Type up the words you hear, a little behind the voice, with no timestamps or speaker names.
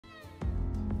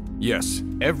Yes,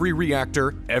 every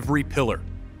reactor, every pillar.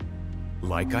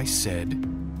 Like I said,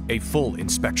 a full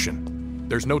inspection.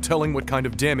 There's no telling what kind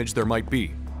of damage there might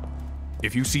be.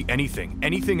 If you see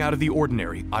anything out of the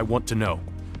ordinary, I want to know.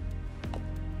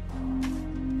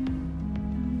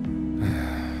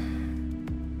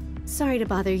 Sorry to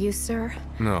bother you, sir.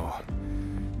 No,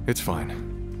 it's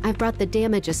fine. I've brought the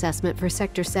damage assessment for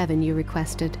Sector 7 you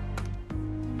requested.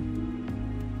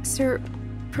 Sir,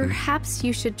 perhaps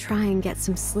you should try and get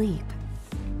some sleep.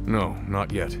 No,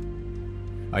 not yet.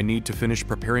 I need to finish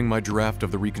preparing my draft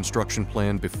of the reconstruction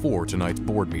plan before tonight's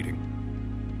board meeting.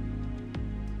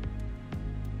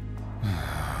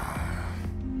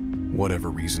 Whatever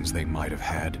reasons they might have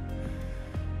had,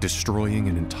 destroying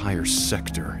an entire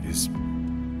sector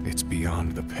it's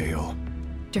beyond the pale.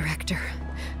 Director,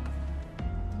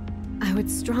 I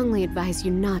would strongly advise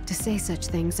you not to say such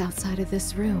things outside of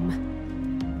this room.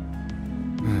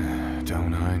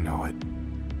 Don't I know it?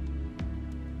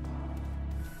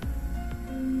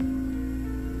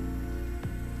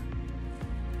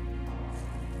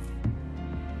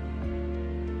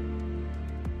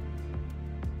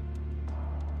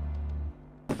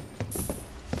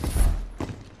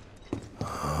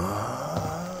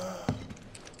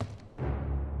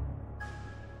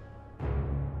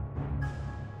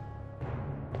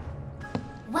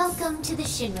 Welcome to the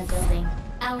Shinra building,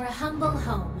 our humble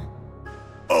home.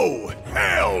 Oh,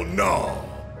 hell no!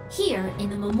 Here, in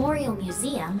the Memorial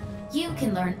Museum, you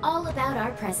can learn all about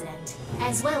our president,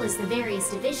 as well as the various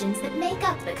divisions that make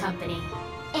up the company.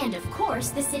 And of course,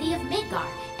 the city of Midgar,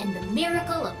 and the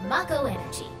miracle of Mako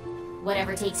energy.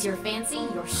 Whatever takes your fancy,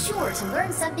 you're sure to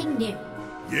learn something new.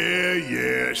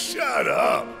 Yeah, shut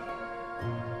up!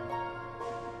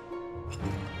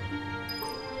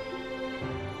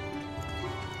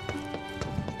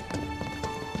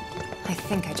 I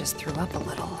think I just threw up a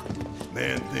little.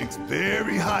 Man thinks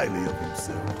very highly of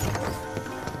himself.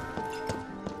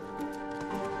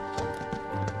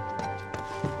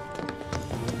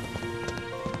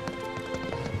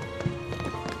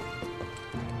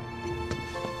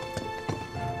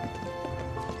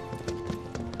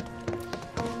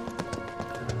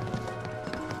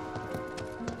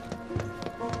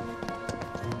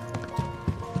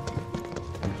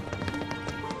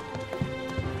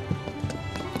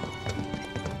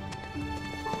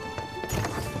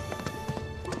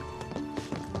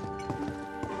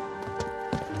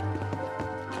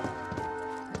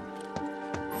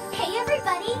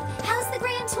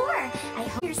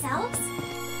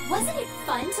 Wasn't it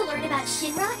fun to learn about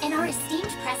Shinra and our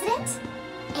esteemed president?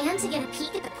 And to get a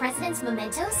peek at the president's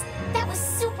mementos? That was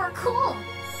super cool!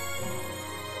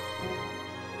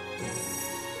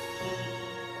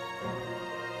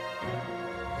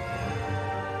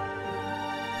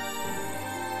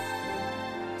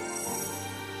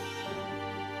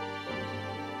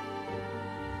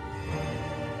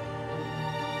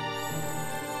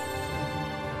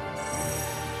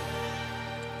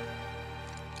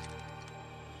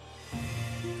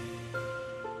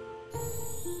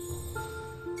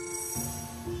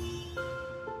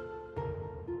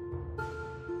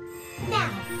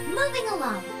 Moving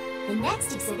along, the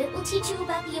next exhibit will teach you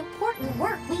about the important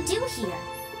work we do here,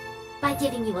 by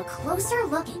giving you a closer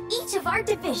look at each of our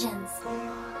divisions.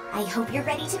 I hope you're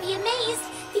ready to be amazed,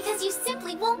 because you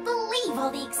simply won't believe all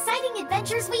the exciting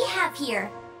adventures we have here.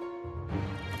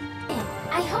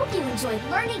 I hope you enjoyed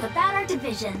learning about our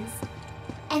divisions,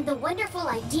 and the wonderful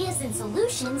ideas and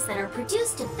solutions that are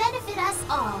produced to benefit us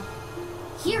all.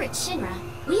 Here at Shinra,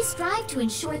 we strive to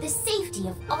ensure the safety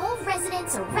of all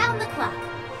residents around the clock.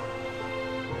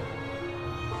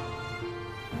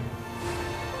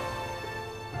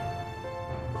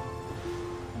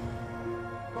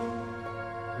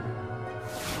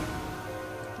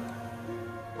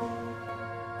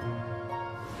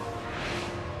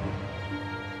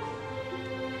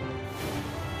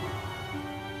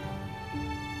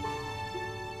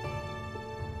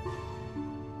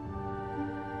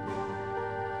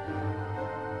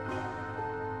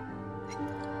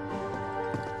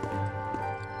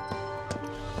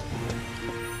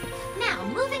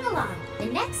 Moving along, the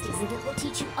next exhibit will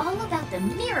teach you all about the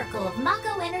miracle of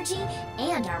Mako energy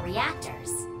and our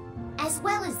reactors, as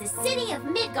well as the city of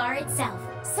Midgar itself.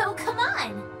 So come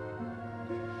on!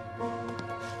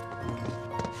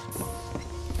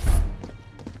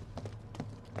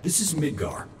 This is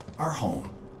Midgar, our home,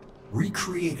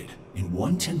 recreated in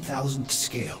 1/10,000th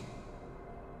scale.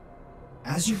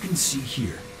 As you can see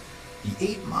here,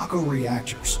 the 8 Mako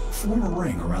reactors form a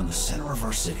ring around the center of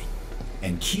our city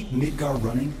and keep Midgar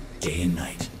running day and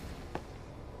night.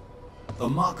 The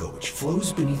Mako which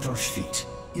flows beneath our feet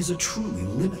is a truly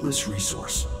limitless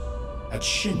resource. At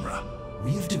Shinra,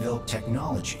 we have developed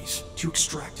technologies to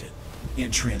extract it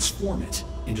and transform it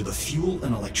into the fuel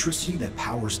and electricity that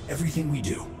powers everything we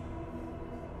do.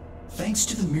 Thanks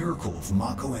to the miracle of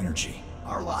Mako energy,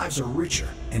 our lives are richer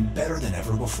and better than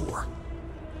ever before.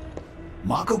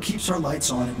 Mako keeps our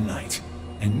lights on at night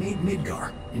and made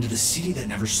Midgar into the city that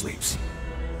never sleeps.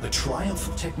 A triumph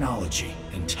of technology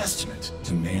and testament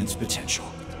to man's potential.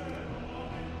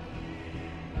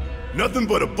 Nothing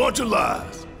but a bunch of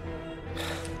lies.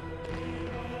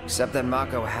 Except that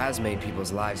Mako has made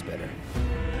people's lives better.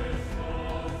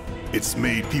 It's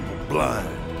made people blind.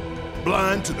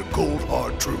 Blind to the cold,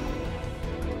 hard truth.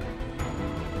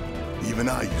 Even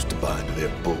I used to buy into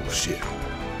their bullshit.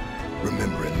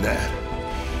 Remembering that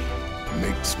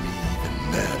makes me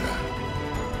even madder.